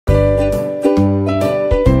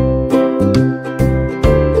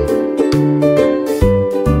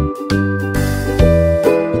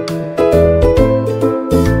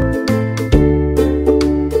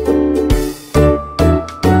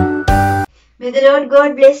May the Lord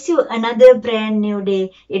God bless you. Another brand new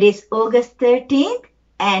day. It is August 13th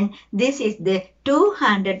and this is the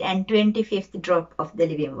 225th drop of the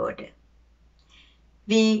living water.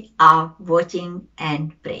 We are watching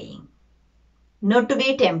and praying. Not to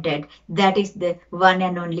be tempted, that is the one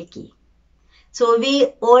and only key. So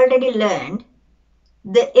we already learned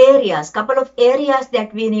the areas, couple of areas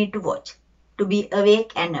that we need to watch to be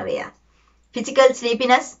awake and aware. Physical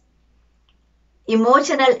sleepiness,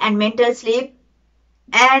 emotional and mental sleep,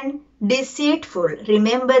 and deceitful.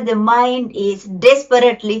 Remember, the mind is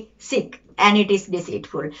desperately sick and it is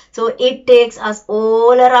deceitful. So it takes us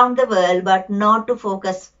all around the world, but not to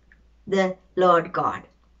focus the Lord God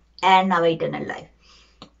and our eternal life.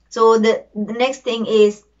 So the next thing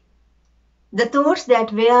is the thoughts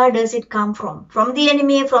that where does it come from? From the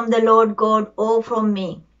enemy, from the Lord God, or from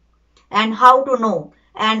me? And how to know?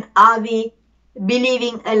 And are we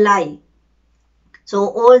believing a lie? So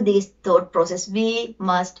all these thought process, we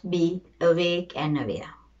must be awake and aware.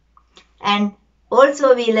 And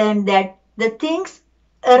also we learned that the things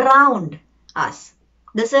around us,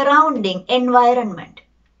 the surrounding environment.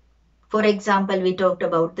 For example, we talked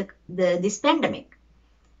about this pandemic.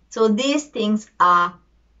 So these things are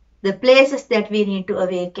the places that we need to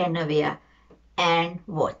awake and aware and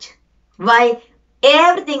watch. Why?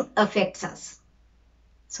 Everything affects us.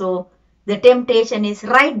 So the temptation is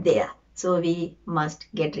right there. So we must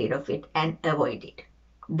get rid of it and avoid it.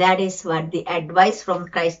 That is what the advice from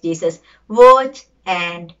Christ Jesus. Watch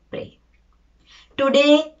and pray.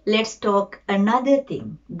 Today, let's talk another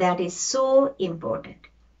thing that is so important.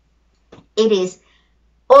 It is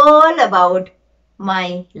all about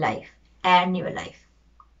my life and your life.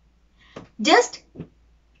 Just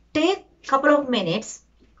take a couple of minutes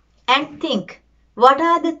and think, what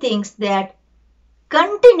are the things that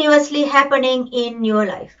continuously happening in your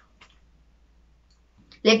life?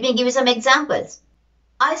 Let me give you some examples.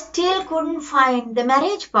 I still couldn't find the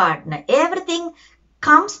marriage partner. Everything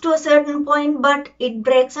comes to a certain point, but it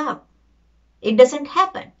breaks up. It doesn't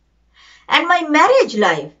happen. And my marriage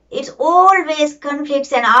life, it's always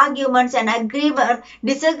conflicts and arguments and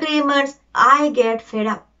disagreements. I get fed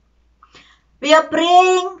up. We are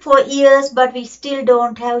praying for years, but we still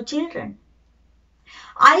don't have children.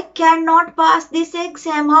 I cannot pass this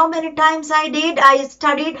exam. How many times I did? I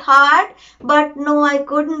studied hard, but no, I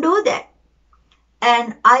couldn't do that.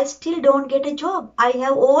 And I still don't get a job. I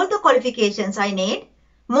have all the qualifications I need.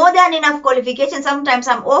 More than enough qualifications. Sometimes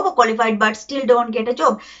I'm overqualified, but still don't get a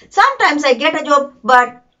job. Sometimes I get a job,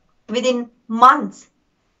 but within months,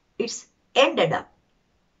 it's ended up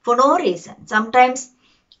for no reason. Sometimes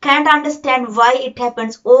can't understand why it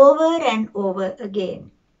happens over and over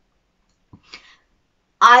again.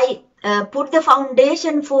 I put the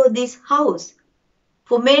foundation for this house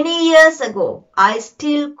for many years ago. I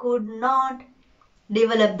still could not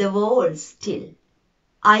develop the walls still.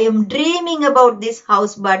 I am dreaming about this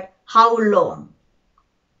house, but how long?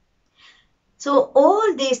 So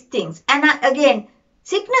all these things, and again,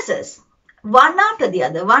 sicknesses, one after the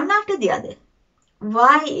other, one after the other.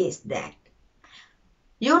 Why is that?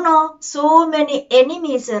 You know, so many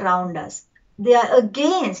enemies around us. They are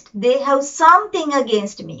against, they have something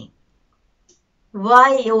against me.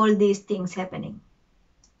 Why all these things happening?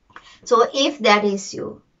 So if that is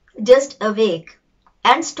you, just awake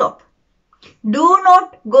and stop. Do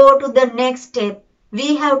not go to the next step.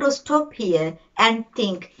 We have to stop here and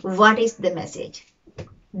think, what is the message?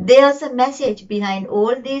 There's a message behind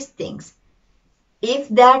all these things. If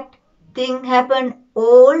that thing happened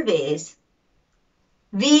always,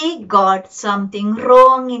 we got something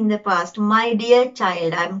wrong in the past. My dear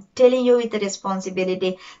child, I'm telling you with a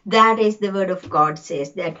responsibility, that is the word of God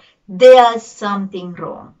says that there's something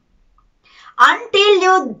wrong. Until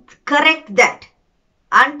you correct that,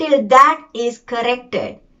 until that is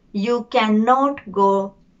corrected, you cannot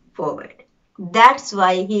go forward. That's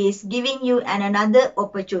why He is giving you another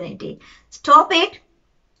opportunity. Stop it,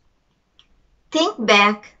 think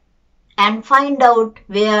back and find out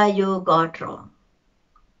where you got wrong.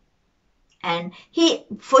 And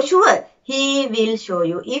for sure, He will show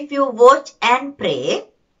you. If you watch and pray,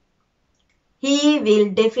 He will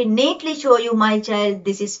definitely show you, my child,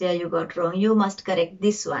 this is where you got wrong. You must correct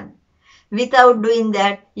this one. Without doing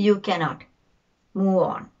that, you cannot move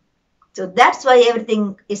on. So that's why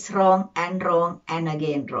everything is wrong and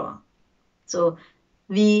again wrong. So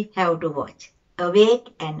we have to watch, awake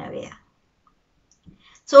and aware.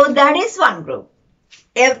 So that is one group.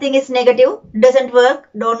 Everything is negative, doesn't work,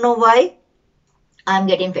 don't know why. I'm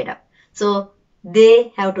getting fed up. So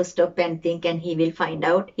they have to stop and think, and He will find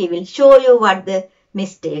out. He will show you what the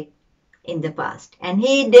mistake in the past. And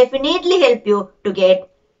He definitely help you to get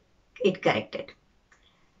it corrected.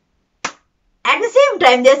 At the same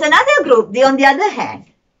time, there's another group, on the other hand.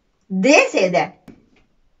 They say that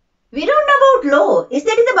we don't know about law. Is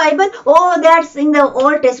that in the Bible? Oh, that's in the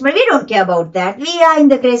Old Testament. We don't care about that. We are in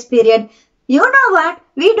the grace period. You know what?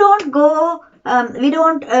 We don't go, we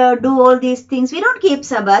don't do all these things. We don't keep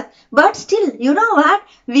Sabbath. But still, you know what?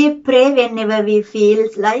 We pray whenever we feel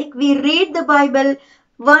like. We read the Bible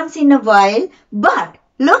once in a while. But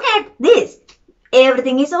look at this.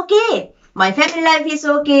 Everything is okay. My family life is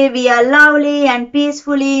okay. We are lovely and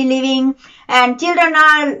peacefully living. And children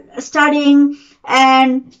are studying.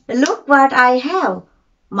 And look what I have.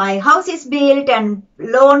 My house is built and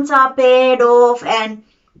loans are paid off and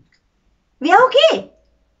we are okay.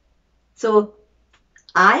 So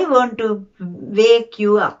I want to wake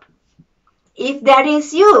you up. If that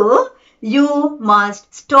is you, you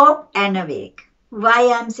must stop and awake. Why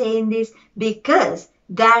I am saying this? Because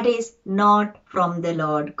that is not from the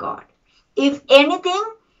Lord God. If anything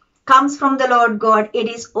comes from the Lord God, it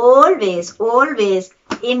is always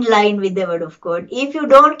in line with the word of God. If you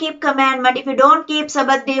don't keep commandment, if you don't keep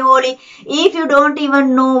Sabbath day holy, if you don't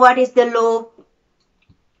even know what is the law,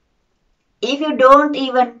 if you don't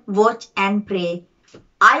even watch and pray,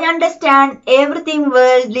 I understand everything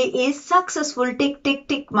worldly is successful, tick, tick,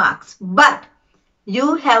 tick marks. But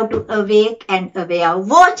you have to awake and aware.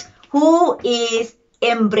 Watch who is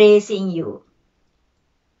embracing you.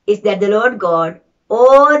 Is that the Lord God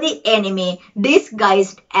or the enemy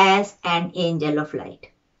disguised as an angel of light?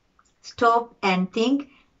 Stop and think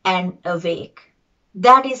and awake.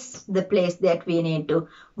 That is the place that we need to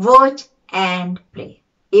watch and pray.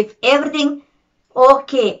 If everything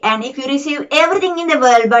okay, and if you receive everything in the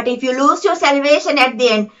world, but if you lose your salvation at the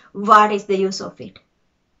end, what is the use of it?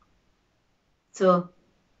 So,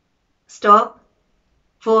 stop,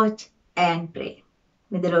 watch and pray.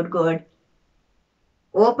 May the Lord God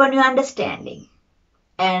open your understanding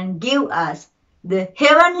and give us the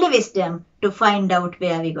heavenly wisdom to find out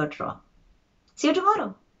where we got wrong. See you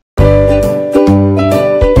tomorrow.